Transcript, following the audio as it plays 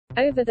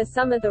Over the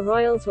summer the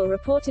royals will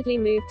reportedly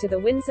move to the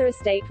Windsor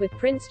estate with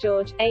Prince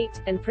George, 8,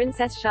 and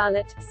Princess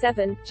Charlotte,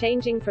 7,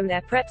 changing from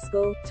their prep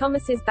school,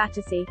 Thomas's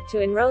Battersea,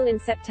 to enrol in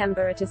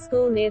September at a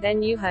school near their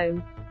new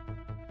home.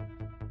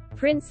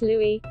 Prince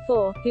Louis,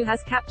 4, who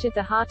has captured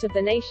the heart of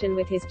the nation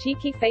with his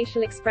cheeky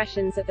facial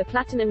expressions at the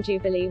Platinum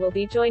Jubilee, will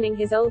be joining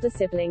his older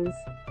siblings.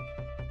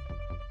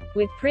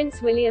 With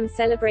Prince William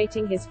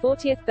celebrating his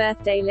 40th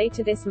birthday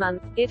later this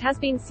month, it has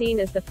been seen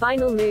as the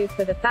final move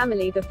for the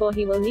family before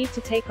he will need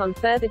to take on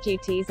further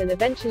duties and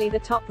eventually the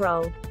top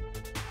role.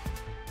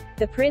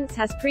 The prince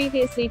has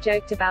previously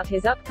joked about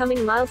his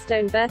upcoming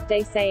milestone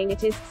birthday, saying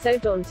it is so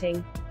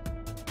daunting.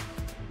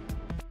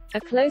 A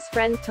close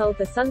friend told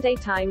the Sunday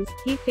Times,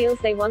 he feels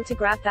they want to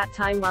grab that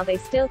time while they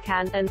still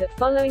can, and that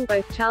following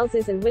both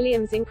Charles's and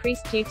William's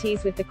increased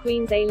duties with the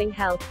Queen's ailing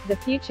health, the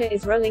future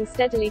is rolling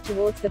steadily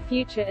towards the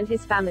future and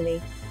his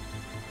family.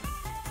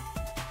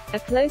 A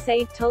close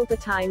aide told The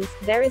Times,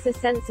 there is a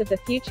sense of the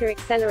future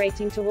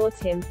accelerating towards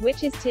him,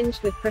 which is tinged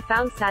with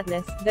profound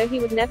sadness, though he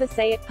would never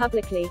say it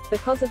publicly,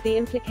 because of the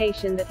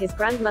implication that his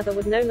grandmother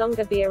would no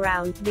longer be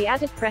around, the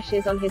added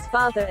pressures on his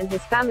father and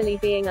his family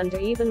being under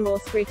even more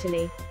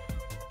scrutiny.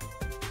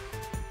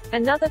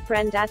 Another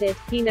friend added,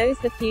 he knows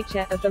the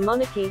future of the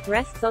monarchy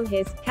rests on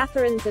his,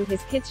 Catherine's and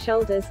his kids'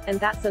 shoulders, and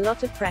that's a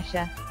lot of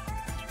pressure.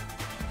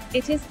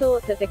 It is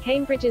thought that the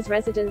Cambridge's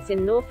residence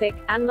in Norfolk,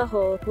 Anmer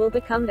Hall, will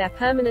become their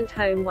permanent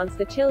home once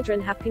the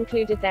children have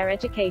concluded their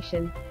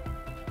education.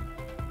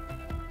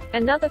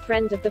 Another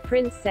friend of the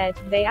prince said,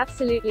 they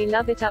absolutely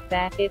love it up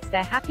there, it's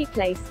their happy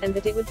place, and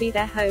that it would be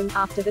their home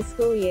after the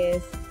school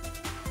years.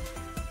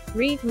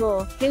 Read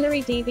more.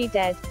 Hilary Devey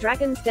dead,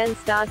 Dragon's Den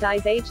star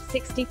dies aged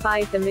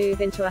 65. The move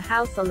into a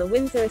house on the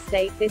Windsor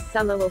estate this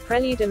summer will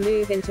prelude a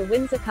move into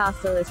Windsor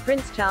Castle, as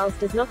Prince Charles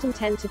does not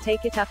intend to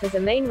take it up as a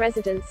main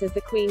residence as the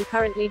Queen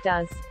currently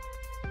does.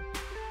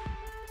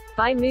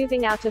 By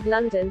moving out of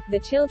London, the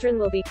children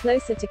will be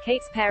closer to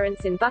Kate's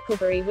parents in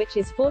Bucklebury, which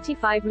is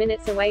 45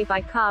 minutes away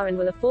by car, and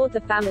will afford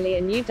the family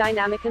a new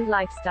dynamic and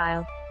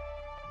lifestyle.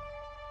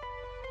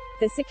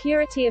 The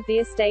security of the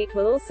estate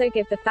will also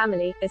give the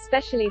family,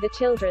 especially the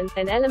children,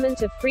 an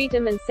element of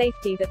freedom and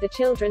safety that the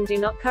children do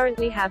not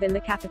currently have in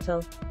the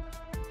capital.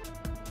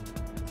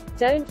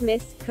 Don't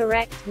miss,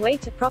 correct, way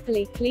to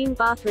properly clean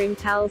bathroom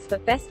towels for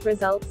best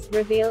results,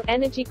 reveal,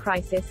 energy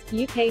crisis,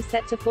 UK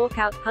set to fork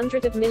out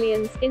hundreds of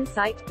millions,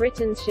 insight,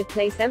 Britons should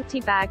place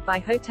empty bag by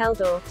hotel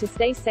door, to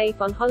stay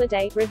safe on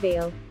holiday,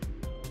 reveal.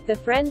 The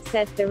friend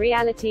said, the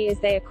reality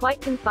is they are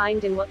quite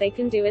confined in what they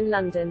can do in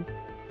London.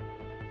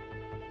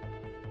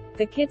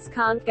 The kids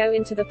can't go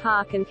into the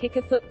park and kick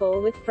a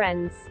football with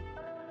friends.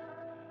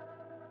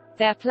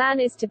 Their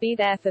plan is to be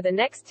there for the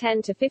next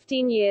 10 to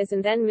 15 years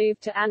and then move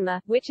to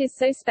Anmer, which is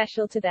so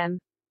special to them.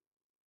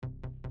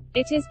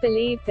 It is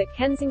believed that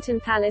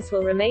Kensington Palace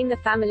will remain the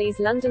family's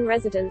London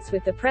residence,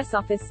 with the press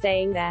office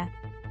staying there.